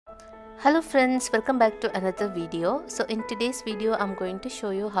Hello friends, welcome back to another video. So in today's video I'm going to show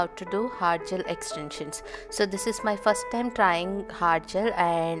you how to do hard gel extensions. So this is my first time trying hard gel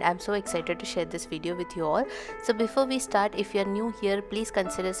and I'm so excited to share this video with you all. So before we start, if you're new here, please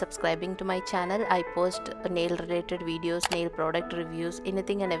consider subscribing to my channel. I post nail related videos, nail product reviews,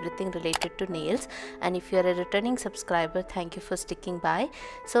 anything and everything related to nails. And if you're a returning subscriber, thank you for sticking by.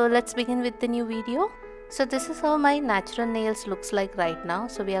 So let's begin with the new video. So this is how my natural nails looks like right now.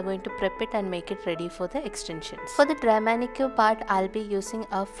 So we are going to prep it and make it ready for the extensions. For the dry manicure part, I'll be using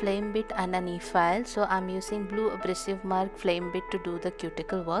a flame bit and an e-file. So I'm using blue abrasive mark flame bit to do the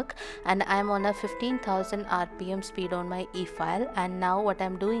cuticle work, and I'm on a 15,000 RPM speed on my e-file. And now what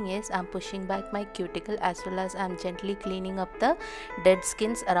I'm doing is I'm pushing back my cuticle as well as I'm gently cleaning up the dead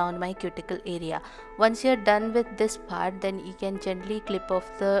skins around my cuticle area. Once you're done with this part, then you can gently clip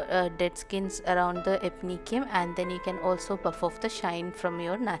off the dead skins around the eponychium, and then you can also buff off the shine from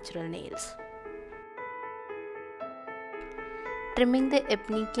your natural nails. Trimming the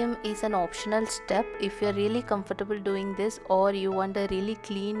eponychium is an optional step. If you're really comfortable doing this or you want a really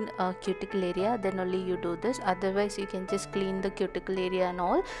clean cuticle area, then only you do this. Otherwise you can just clean the cuticle area and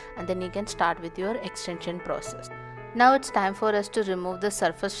all, and then you can start with your extension process. Now it's time for us to remove the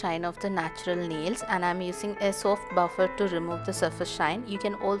surface shine of the natural nails, and I'm using a soft buffer to remove the surface shine. You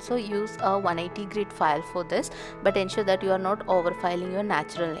can also use a 180 grit file for this, but ensure that you are not over filing your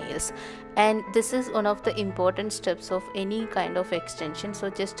natural nails. And this is one of the important steps of any kind of extension, so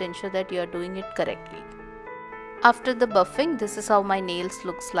just ensure that you are doing it correctly. After the buffing, this is how my nails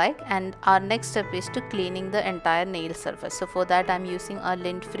looks like, and our next step is to cleaning the entire nail surface. So for that I'm using a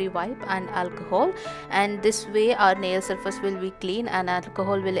lint free wipe and alcohol, and this way our nail surface will be clean and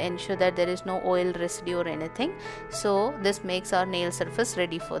alcohol will ensure that there is no oil residue or anything. So this makes our nail surface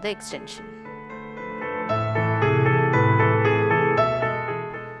ready for the extension.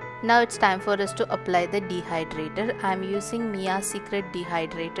 Now it's time for us to apply the dehydrator. I'm using Mia Secret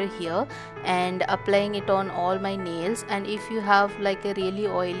dehydrator here and applying it on all my nails. And if you have like a really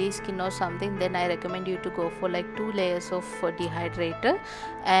oily skin or something, then I recommend you to go for like 2 layers of dehydrator.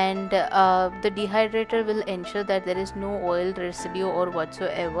 And the dehydrator will ensure that there is no oil residue or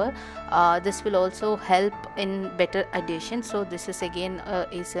whatsoever. This will also help in better adhesion. So this is again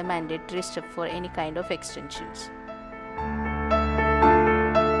is a mandatory step for any kind of extensions.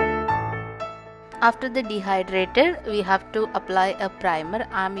 After the dehydrator, we have to apply a primer.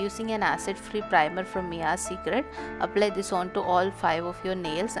 I'm using an acid free primer from Mia Secret. Apply this onto all 5 of your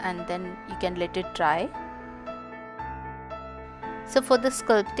nails and then you can let it dry. So for the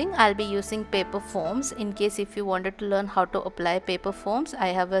sculpting, I'll be using paper foams. In case if you wanted to learn how to apply paper foams, I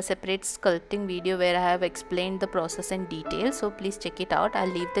have a separate sculpting video where I have explained the process in detail. So please check it out.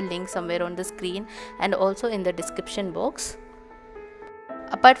 I'll leave the link somewhere on the screen and also in the description box.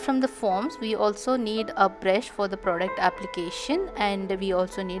 Apart from the foams, we also need a brush for the product application, and we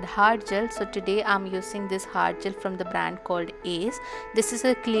also need hard gel. So today I'm using this hard gel from the brand called Ace. This is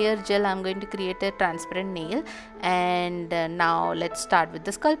a clear gel. I'm going to create a transparent nail, and now let's start with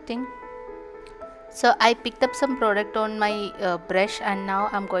the sculpting. So I picked up some product on my brush, and now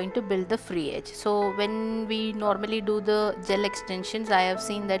I'm going to build the free edge. So when we normally do the gel extensions, I have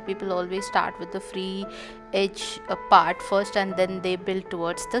seen that people always start with the free edge part first and then they build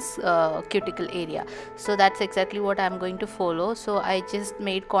towards this cuticle area. So that's exactly what I'm going to follow. So I just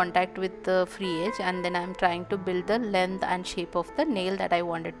made contact with the free edge and then I'm trying to build the length and shape of the nail that I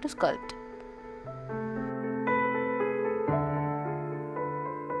wanted to sculpt.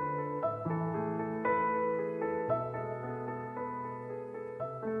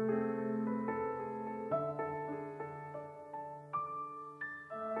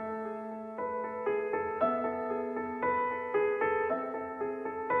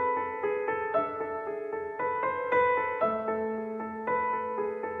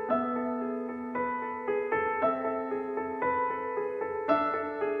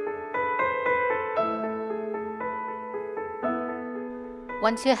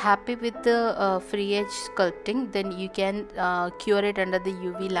 Once you're happy with the free edge sculpting, then you can cure it under the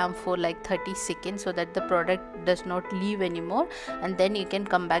UV lamp for like 30 seconds so that the product does not leave anymore, and then you can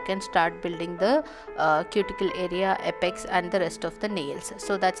come back and start building the cuticle area, apex and the rest of the nails.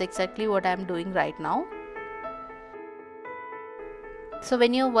 So that's exactly what I'm doing right now. So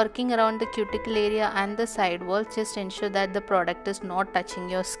when you're working around the cuticle area and the side wall, just ensure that the product is not touching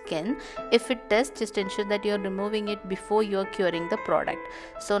your skin. If it does, just ensure that you're removing it before you're curing the product.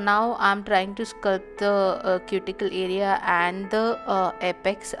 So now I'm trying to sculpt the cuticle area and the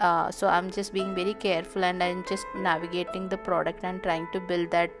apex. So I'm just being very careful, and I'm just navigating the product and trying to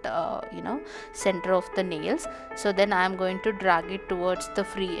build that center of the nails. So then I'm going to drag it towards the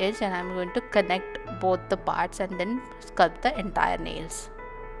free edge, and I'm going to connect both the parts and then sculpt the entire nails.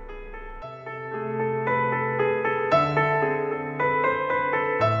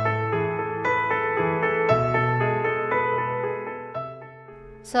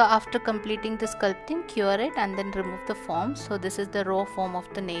 So after completing the sculpting, cure it and then remove the foam. So this is the raw foam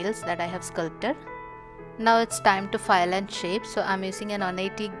of the nails that I have sculpted. Now it's time to file and shape. So I'm using an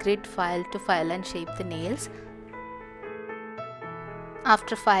 180 grit file to file and shape the nails.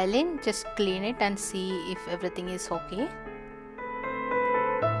 After filing, just clean it and see if everything is okay.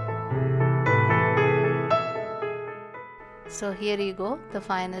 So here you go, the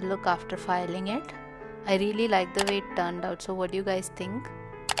final look after filing it. I really like the way it turned out. So what do you guys think?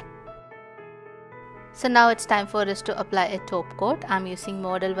 So now it's time for us to apply a top coat. I'm using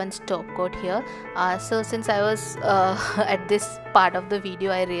Model 1's top coat here. So since I was at this part of the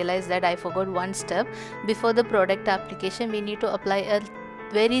video, I realized that I forgot one step. Before the product application, we need to apply a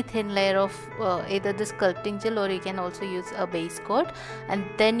very thin layer of either the sculpting gel, or you can also use a base coat, and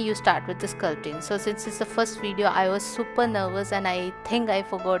then you start with the sculpting. So since it's the first video, I was super nervous and I think I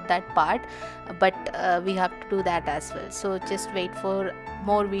forgot that part, but we have to do that as well. So just wait for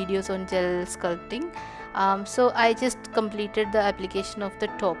more videos on gel sculpting. So I just completed the application of the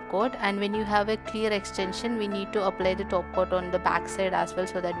top coat, and when you have a clear extension, we need to apply the top coat on the back side as well,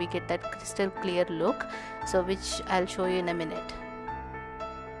 so that we get that crystal clear look, so which I'll show you in a minute.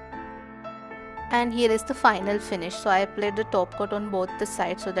 And here is the final finish. So I applied the top coat on both the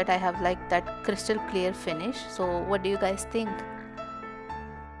sides so that I have like that crystal clear finish. So what do you guys think?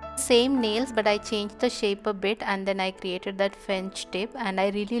 Same nails, but I changed the shape a bit, and then I created that French tip, and I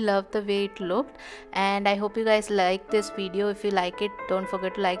really love the way it looked. And I hope you guys like this video. If you like it, don't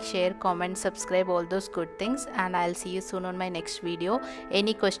forget to like, share, comment, subscribe, all those good things, and I'll see you soon on my next video.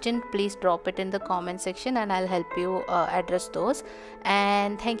 Any question, please drop it in the comment section and I'll help you address those.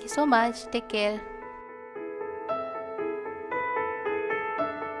 And thank you so much. Take care.